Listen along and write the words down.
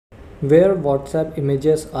where WhatsApp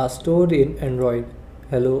images are stored in Android.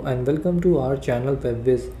 Hello and welcome to our channel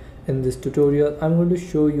Whizz. In this tutorial, I'm going to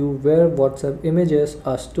show you where WhatsApp images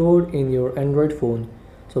are stored in your Android phone.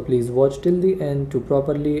 So please watch till the end to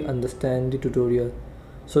properly understand the tutorial.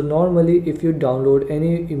 So normally if you download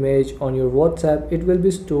any image on your WhatsApp, it will be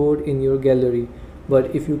stored in your gallery.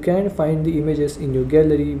 But if you can't find the images in your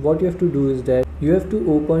gallery, what you have to do is that you have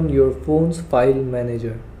to open your phone's file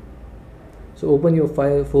manager. So open your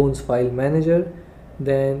phone's file manager,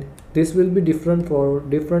 then this will be different for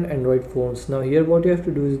different Android phones. Now here what you have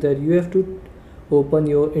to do is that you have to open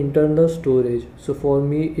your internal storage. So for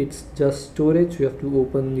me it's just storage. You have to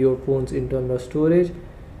open your phone's internal storage,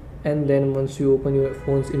 and then once you open your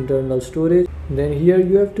phone's internal storage, then here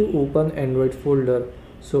you have to open Android folder.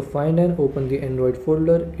 So find and open the Android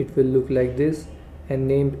folder. It will look like this and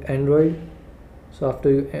named Android. So after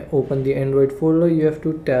you open the Android folder, you have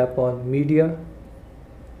to tap on media.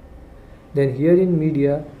 Then here in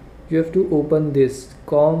media, you have to open this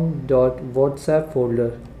com.whatsapp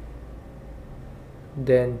folder.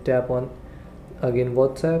 Then tap on again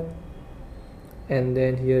WhatsApp, and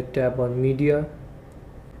then here tap on media.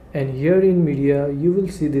 And here in media, you will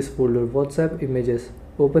see this folder WhatsApp images.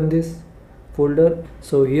 Open this folder.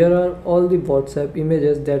 So here are all the WhatsApp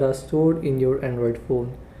images that are stored in your Android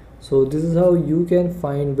phone. So this is how you can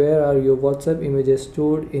find where are your WhatsApp images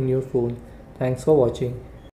stored in your phone. Thanks for watching.